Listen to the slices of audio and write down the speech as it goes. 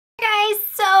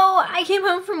I came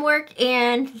home from work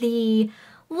and the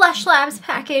Lush Labs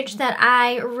package that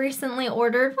I recently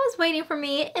ordered was waiting for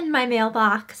me in my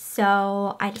mailbox,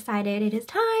 so I decided it is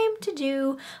time to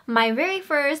do my very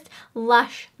first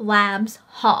Lush Labs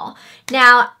haul.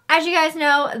 Now, as you guys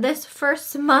know, this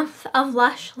first month of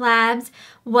Lush Labs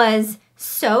was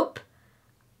soap.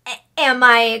 Am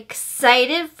I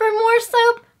excited for more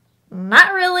soap?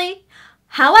 Not really.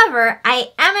 However,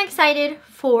 I am excited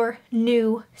for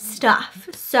new stuff.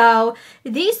 So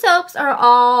these soaps are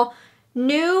all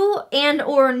new and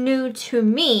or new to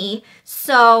me.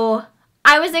 So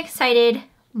I was excited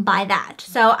by that.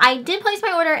 So I did place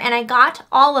my order and I got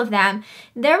all of them.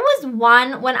 There was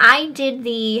one, when I did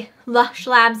the Lush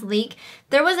Labs leak,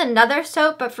 there was another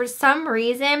soap, but for some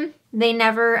reason they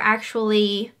never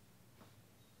actually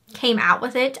came out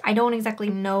with it. I don't exactly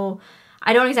know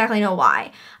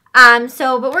why.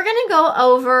 But we're gonna go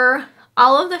over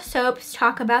all of the soaps,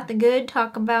 talk about the good,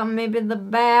 talk about maybe the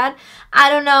bad. I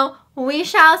don't know, we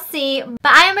shall see.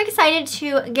 But I am excited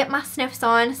to get my sniffs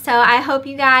on, so I hope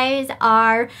you guys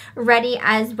are ready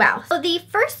as well. So the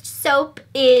first soap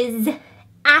is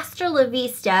Hasta La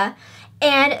Vista,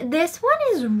 and this one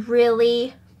is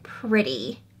really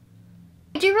pretty.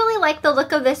 I do really like the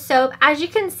look of this soap. As you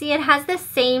can see, it has the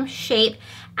same shape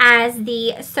as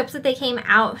the soaps that they came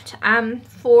out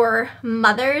for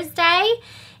Mother's Day.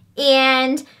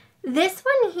 And this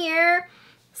one here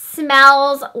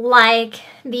smells like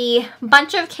the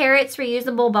Bunch of Carrots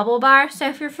reusable bubble bar. So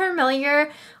if you're familiar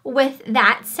with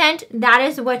that scent, that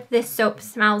is what this soap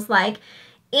smells like.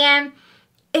 And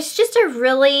it's just a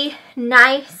really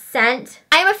nice scent.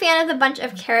 I'm a fan of the Bunch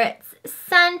of Carrots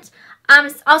scent.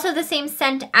 It's also the same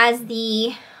scent as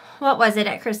the, what was it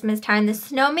at Christmas time? The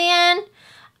Snowman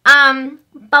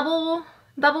bubble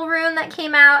room that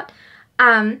came out.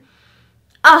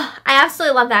 Oh, I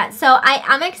absolutely love that. So I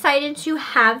am excited to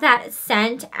have that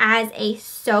scent as a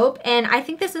soap, and I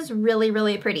think this is really,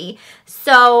 really pretty.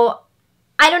 So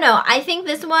I don't know. I think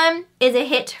this one is a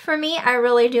hit for me. I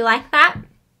really do like that.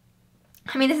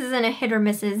 I mean, this isn't a hit or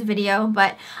misses video,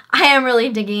 but I am really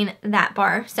digging that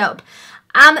bar of soap.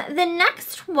 The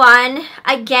next one,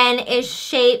 again, is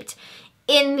shaped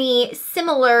in the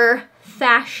similar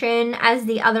fashion as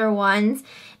the other ones.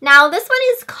 Now, this one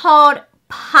is called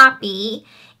Poppy,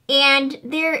 and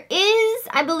there is,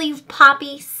 I believe,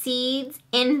 poppy seeds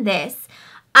in this.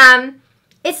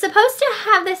 It's supposed to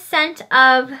have the scent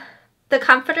of the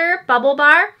Comforter Bubble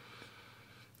Bar,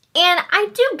 and I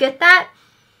do get that.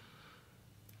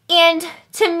 And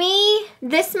to me,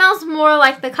 this smells more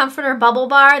like the Comforter Bubble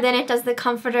Bar than it does the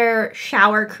Comforter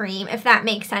Shower Cream, if that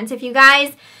makes sense. If you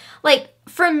guys, like,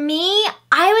 for me,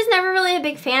 I was never really a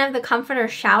big fan of the Comforter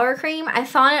Shower Cream. I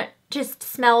thought it just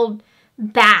smelled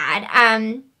bad.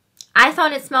 I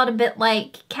thought it smelled a bit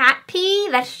like cat pee.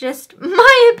 That's just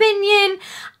my opinion.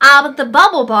 But the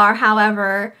Bubble Bar,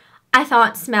 however, I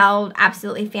thought smelled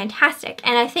absolutely fantastic.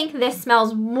 And I think this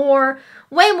smells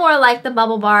way more like the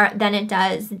Bubble Bar than it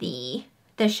does the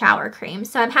shower cream.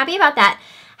 So I'm happy about that.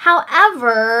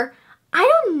 However,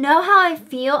 I don't know how I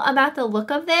feel about the look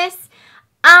of this.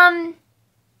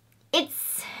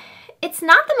 It's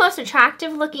not the most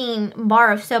attractive looking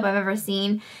bar of soap I've ever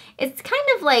seen. It's kind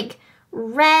of like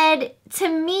red. To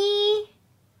me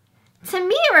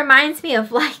it reminds me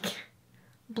of like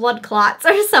blood clots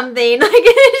or something. Like,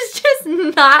 it is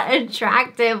just not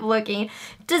attractive looking.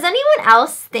 Does anyone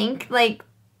else think like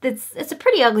it's a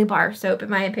pretty ugly bar of soap in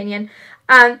my opinion?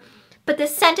 But the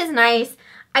scent is nice.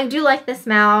 I do like the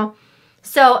smell.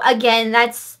 So again,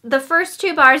 that's the first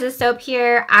two bars of soap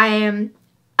here. I am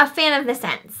a fan of the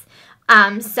scents.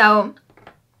 So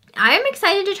I am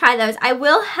excited to try those. I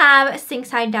will have sink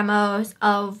side demos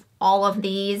of all of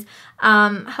these.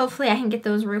 Hopefully I can get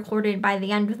those recorded by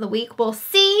the end of the week. We'll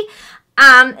see.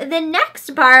 The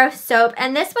next bar of soap,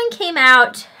 and this one came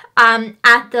out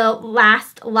at the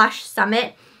last Lush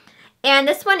Summit, and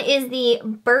this one is the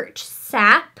Birch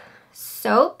Sap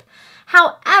soap.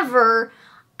 However,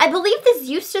 I believe this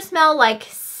used to smell like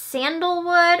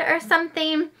sandalwood or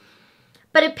something,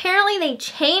 but apparently they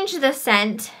changed the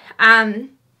scent.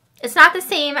 It's not the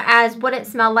same as what it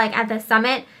smelled like at the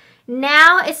summit.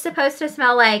 Now it's supposed to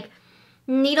smell like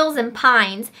Needles and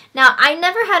Pines. Now, I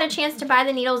never had a chance to buy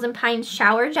the Needles and Pines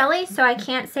shower jelly, so I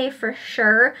can't say for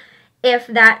sure if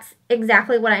that's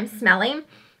exactly what I'm smelling.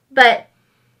 But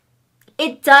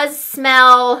it does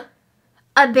smell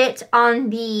a bit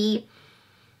on the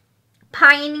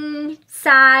piney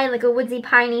side, like a woodsy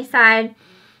piney side.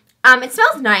 It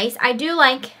smells nice. I do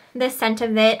like the scent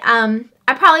of it.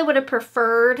 I probably would have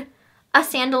preferred a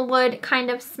sandalwood kind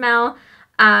of smell.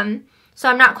 So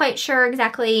I'm not quite sure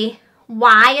exactly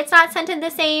why it's not scented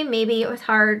the same. Maybe it was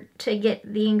hard to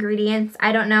get the ingredients.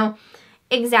 I don't know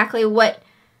exactly what,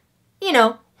 you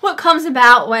know, what comes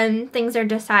about when things are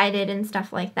decided and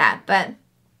stuff like that. But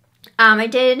I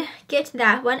did get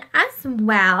that one as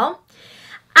well.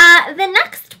 The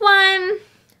next one,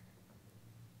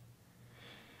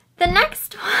 the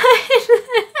next one's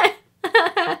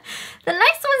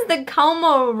the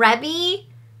Komorebi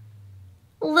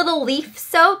Little Leaf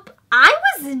Soap. I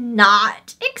was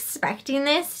not expecting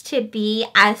this to be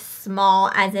as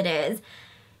small as it is.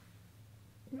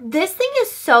 This thing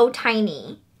is so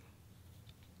tiny.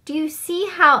 Do you see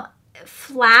how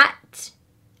flat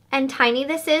and tiny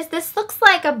this is? This looks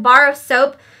like a bar of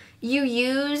soap you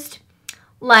used,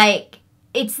 like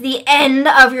it's the end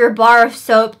of your bar of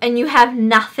soap and you have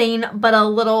nothing but a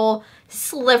little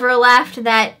sliver left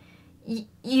that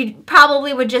you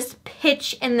probably would just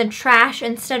pitch in the trash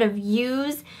instead of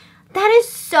use. That is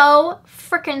so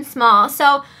freaking small.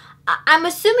 So I'm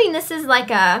assuming this is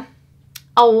like a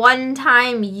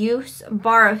one-time use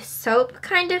bar of soap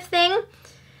kind of thing.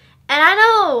 And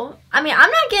I mean,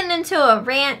 I'm not getting into a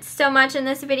rant so much in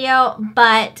this video,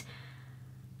 but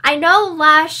I know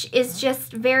Lush is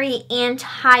just very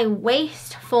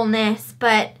anti-wastefulness,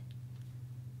 but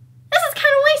this is kind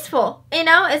of wasteful, you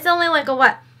know? It's only like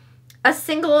a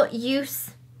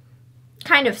single-use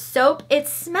kind of soap. It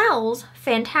smells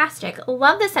fantastic.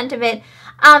 Love the scent of it.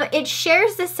 It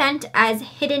shares the scent as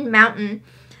Hidden Mountain,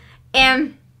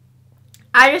 and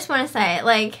I just want to say,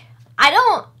 like,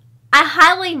 I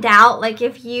highly doubt, like,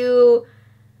 I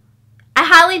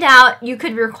highly doubt you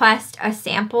could request a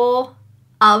sample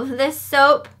of this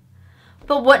soap,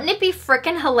 but wouldn't it be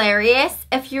freaking hilarious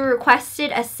if you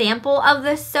requested a sample of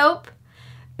this soap?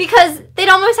 Because they'd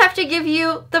almost have to give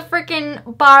you the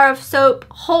freaking bar of soap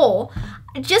whole.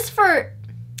 Just for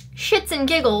shits and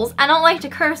giggles, I don't like to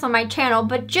curse on my channel,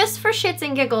 but just for shits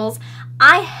and giggles,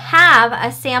 I have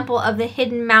a sample of the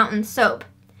Hidden Mountain soap.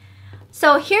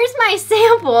 So here's my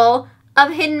sample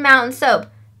of Hidden Mountain soap.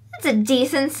 That's a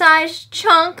decent sized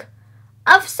chunk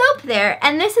of soap there,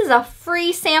 and this is a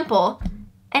free sample,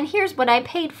 and here's what I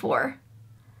paid for.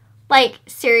 Like,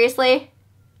 seriously?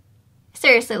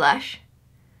 Seriously, Lush.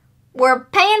 We're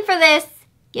paying for this,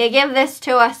 you give this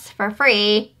to us for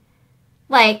free.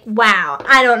 Like, wow,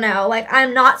 I don't know. Like,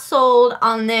 I'm not sold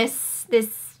on this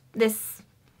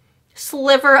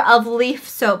sliver of leaf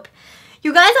soap.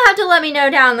 You guys will have to let me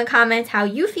know down in the comments how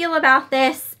you feel about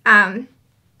this. Yeah,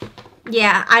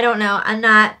 I don't know.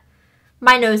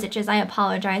 My nose itches. I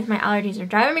apologize. My allergies are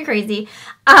driving me crazy.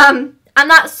 I'm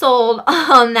not sold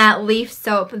on that leaf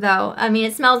soap, though. I mean,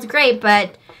 it smells great,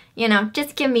 but, you know,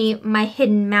 just give me my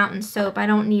Hidden Mountain soap. I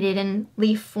don't need it in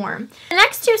leaf form. The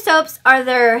next two soaps are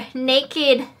their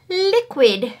Naked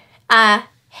Liquid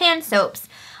hand soaps.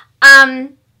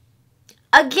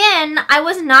 Again, I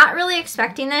was not really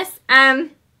expecting this.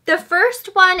 The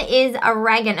first one is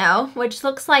oregano, which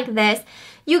looks like this.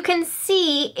 You can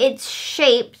see it's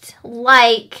shaped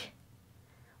like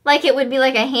it would be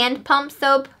like a hand pump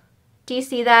soap. Do you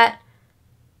see that?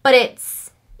 But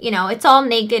it's, you know, it's all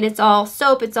naked, it's all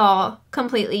soap, it's all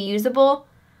completely usable.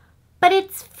 But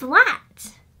it's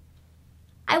flat.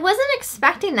 I wasn't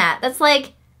expecting that. That's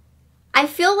like, I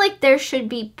feel like there should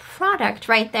be product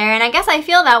right there. And I guess I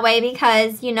feel that way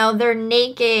because, you know, their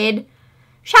naked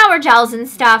shower gels and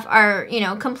stuff are, you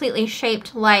know, completely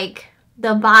shaped like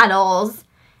the bottles.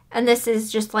 And this is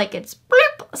just like it's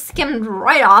bloop, skimmed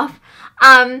right off.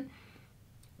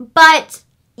 But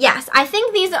yes, I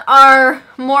think these are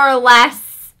more or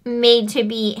less made to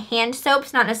be hand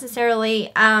soaps, not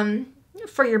necessarily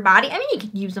for your body. I mean, you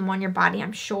could use them on your body,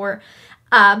 I'm sure.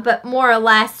 But more or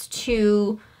less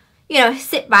to, you know,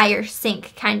 sit by your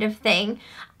sink kind of thing.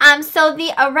 So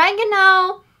the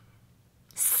oregano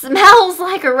smells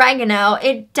like oregano.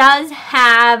 It does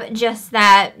have just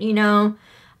that, you know,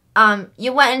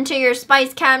 you went into your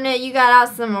spice cabinet, you got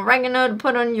out some oregano to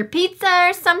put on your pizza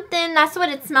or something. That's what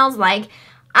it smells like.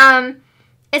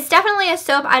 It's definitely a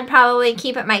soap I'd probably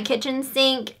keep at my kitchen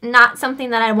sink. Not something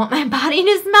that I want my body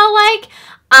to smell like.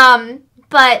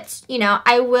 But, you know,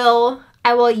 I will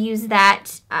use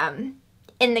that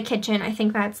in the kitchen. I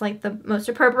think that's like the most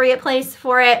appropriate place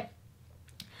for it.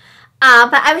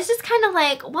 But I was just kind of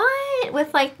like, what?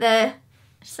 With like the,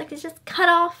 just like it's just cut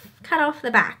off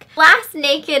the back. Last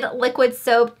Naked Liquid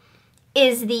soap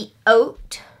is the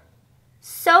oat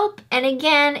soap. And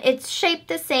again, it's shaped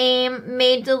the same,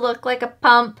 made to look like a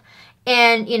pump,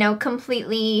 and, you know,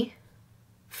 completely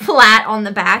flat on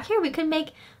the back. Here, we can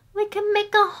make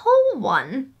a whole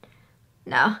one.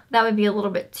 No, that would be a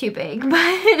little bit too big,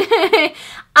 but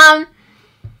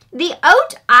The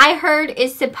oat, I heard,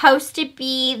 is supposed to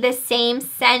be the same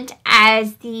scent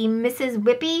as the Mrs.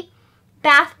 Whippy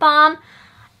bath bomb.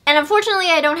 And unfortunately,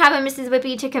 I don't have a Mrs.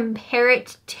 Whippy to compare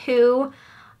it to.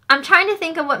 I'm trying to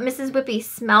think of what Mrs. Whippy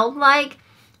smelled like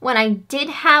when I did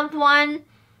have one.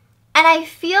 And I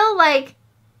feel like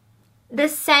the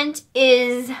scent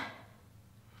is,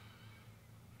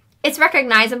 it's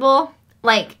recognizable.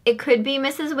 Like, it could be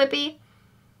Mrs. Whippy.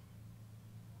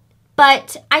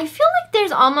 But I feel like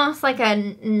there's almost like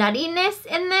a nuttiness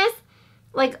in this.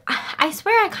 Like, I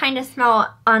swear I kind of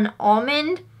smell an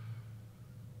almond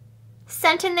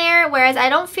scent in there, whereas I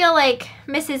don't feel like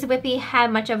Mrs. Whippy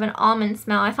had much of an almond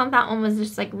smell. I thought that one was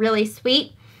just like really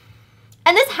sweet.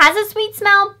 And this has a sweet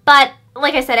smell, but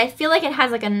like I said, I feel like it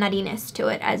has like a nuttiness to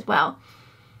it as well.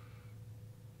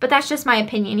 But that's just my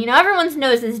opinion. You know, everyone's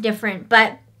nose is different,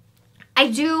 but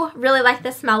I do really like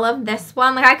the smell of this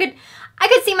one. Like I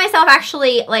could see myself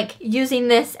actually like using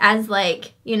this as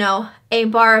like, you know, a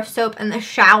bar of soap in the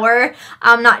shower,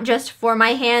 not just for my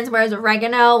hands, whereas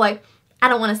oregano, like I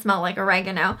don't want to smell like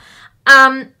oregano.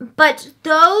 But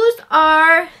those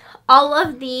are all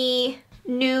of the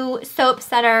new soaps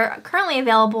that are currently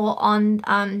available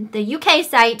on the UK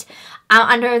site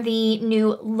under the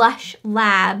new Lush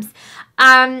Labs.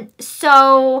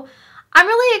 So I'm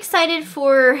really excited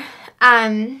for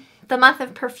the month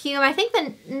of perfume. I think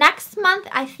the next month,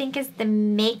 I think, is the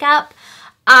makeup.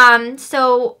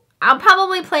 So I'll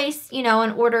probably place, you know,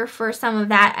 an order for some of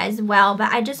that as well.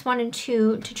 But I just wanted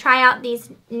to try out these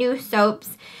new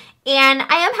soaps. And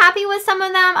I am happy with some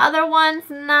of them. Other ones,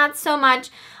 not so much.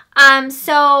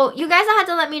 So you guys will have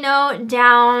to let me know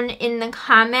down in the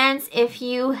comments if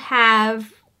you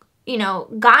have, you know,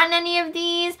 gotten any of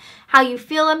these, how you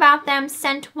feel about them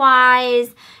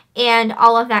scent-wise, and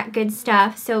all of that good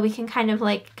stuff, so we can kind of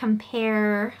like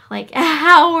compare like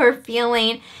how we're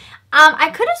feeling. I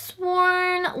could have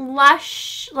sworn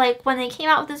Lush, like when they came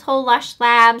out with this whole Lush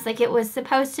Labs, like it was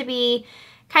supposed to be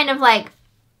kind of like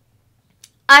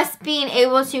us being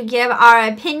able to give our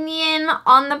opinion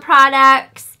on the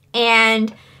products,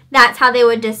 and that's how they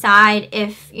would decide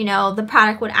if, you know, the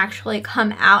product would actually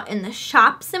come out in the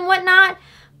shops and whatnot.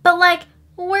 But like,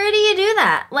 where do you do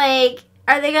that? Like,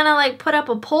 are they gonna like put up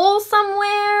a poll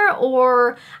somewhere?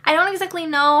 Or I don't exactly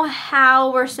know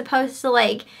how we're supposed to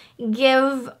like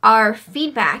give our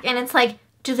feedback. And it's like,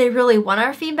 do they really want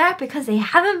our feedback? Because they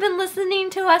haven't been listening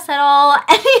to us at all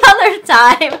any other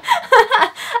time.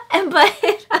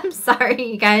 But I'm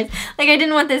sorry, you guys. Like, I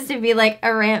didn't want this to be like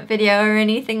a rant video or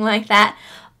anything like that.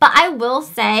 But I will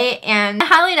say, and I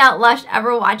highly doubt Lush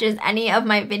ever watches any of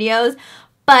my videos,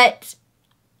 but,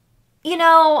 you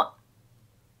know,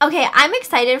 okay, I'm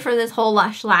excited for this whole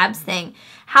Lush Labs thing.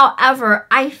 However,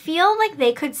 I feel like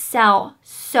they could sell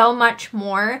so much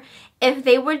more if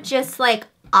they would just like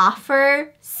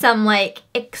offer some like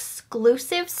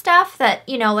exclusive stuff that,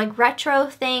 you know, like retro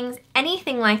things,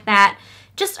 anything like that.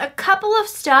 Just a couple of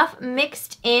stuff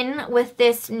mixed in with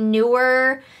these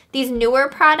newer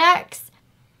products.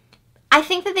 I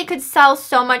think that they could sell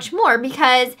so much more,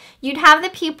 because you'd have the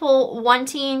people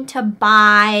wanting to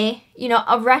buy, you know,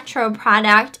 a retro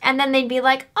product, and then they'd be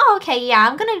like, oh, okay,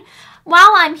 yeah,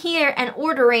 while I'm here and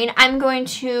ordering, I'm going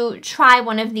to try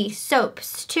one of these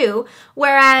soaps too.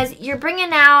 Whereas you're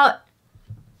bringing out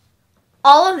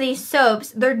all of these soaps,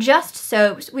 they're just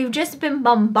soaps. We've just been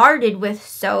bombarded with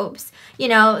soaps. You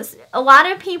know, a lot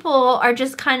of people are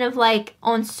just kind of like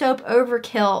on soap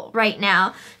overkill right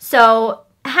now. So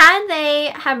had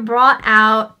they brought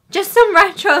out just some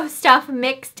retro stuff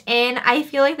mixed in, I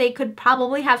feel like they could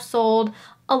probably have sold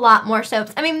a lot more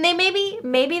soaps. I mean, they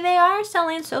maybe they are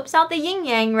selling soaps out the yin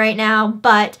yang right now,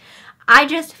 but I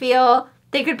just feel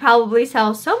they could probably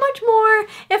sell so much more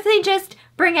if they just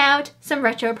bring out some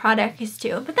retro products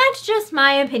too. But that's just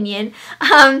my opinion.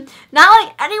 Not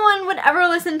like anyone would ever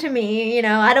listen to me, you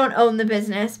know, I don't own the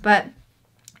business, but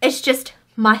it's just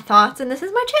my thoughts, and this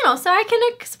is my channel, so I can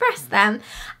express them.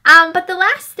 But the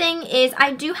last thing is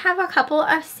I do have a couple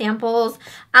of samples.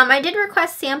 I did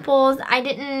request samples. I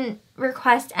didn't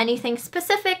request anything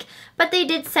specific, but they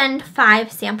did send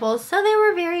 5 samples, so they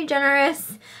were very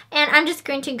generous. And I'm just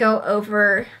going to go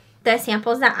over the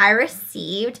samples that I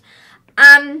received.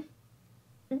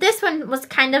 This one was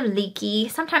kind of leaky.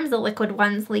 Sometimes the liquid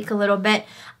ones leak a little bit.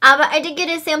 But I did get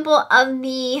a sample of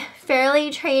the Fairly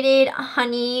Traded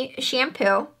Honey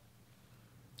Shampoo,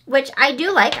 which I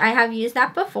do like. I have used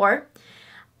that before.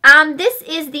 This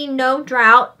is the No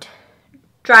Drought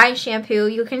Dry Shampoo.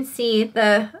 You can see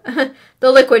the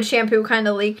liquid shampoo kind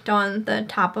of leaked on the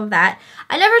top of that.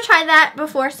 I never tried that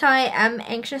before, so I am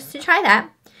anxious to try that.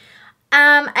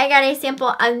 I got a sample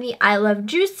of the I Love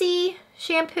Juicy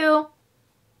shampoo.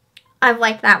 I've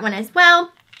liked that one as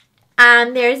well.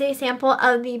 There's a sample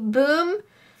of the Boom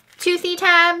Toothy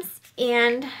Tabs,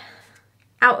 and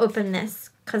I'll open this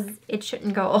because it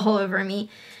shouldn't go all over me.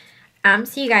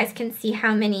 So you guys can see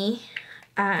how many,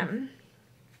 if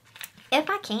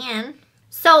I can.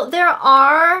 So there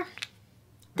are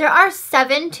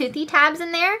 7 Toothy Tabs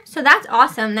in there, so that's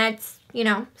awesome. That's, you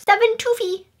know, 7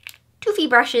 Toothy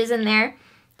brushes in there.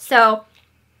 So,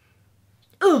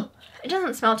 ooh, it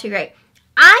doesn't smell too great.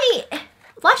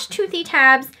 Lush Toothy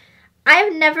Tabs,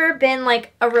 I've never been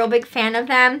like a real big fan of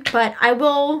them, but I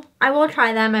will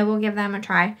try them. I will give them a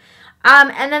try.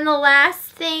 And then the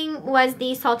last thing was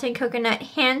the Salted Coconut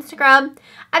Hand Scrub.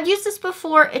 I've used this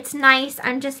before. It's nice.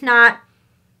 I'm just not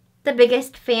the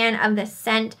biggest fan of the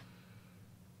scent.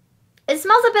 It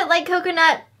smells a bit like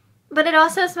coconut, but it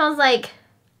also smells like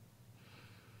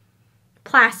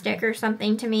plastic or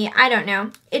something to me. I don't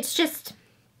know. It's just,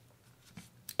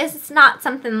 it's not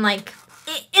something like,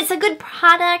 it's a good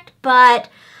product, but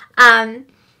I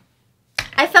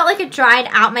felt like it dried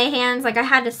out my hands. Like I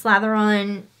had to slather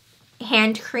on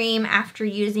hand cream after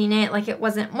using it. Like it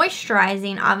wasn't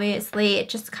moisturizing, obviously. It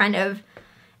just kind of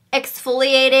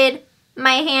exfoliated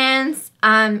my hands,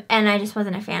 and I just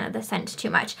wasn't a fan of the scent too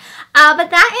much. But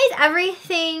that is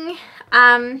everything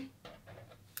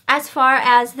as far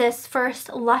as this first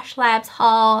Lush Labs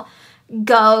haul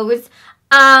goes.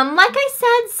 Like I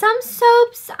said, some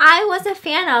soaps I was a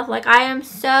fan of. Like I am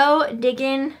so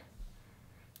digging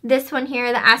this one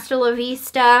here, the Hasta La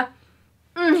Vista.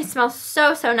 It smells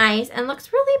so, so nice and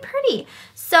looks really pretty.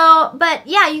 So, but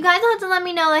yeah, you guys will have to let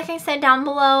me know, like I said, down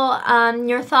below,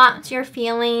 your thoughts, your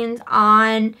feelings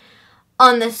on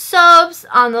the soaps,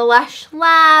 on the Lush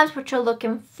Labs, what you're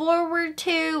looking forward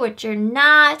to, what you're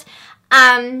not.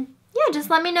 Yeah, just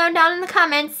let me know down in the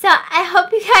comments. So I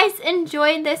hope you guys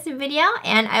enjoyed this video,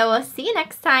 and I will see you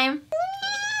next time.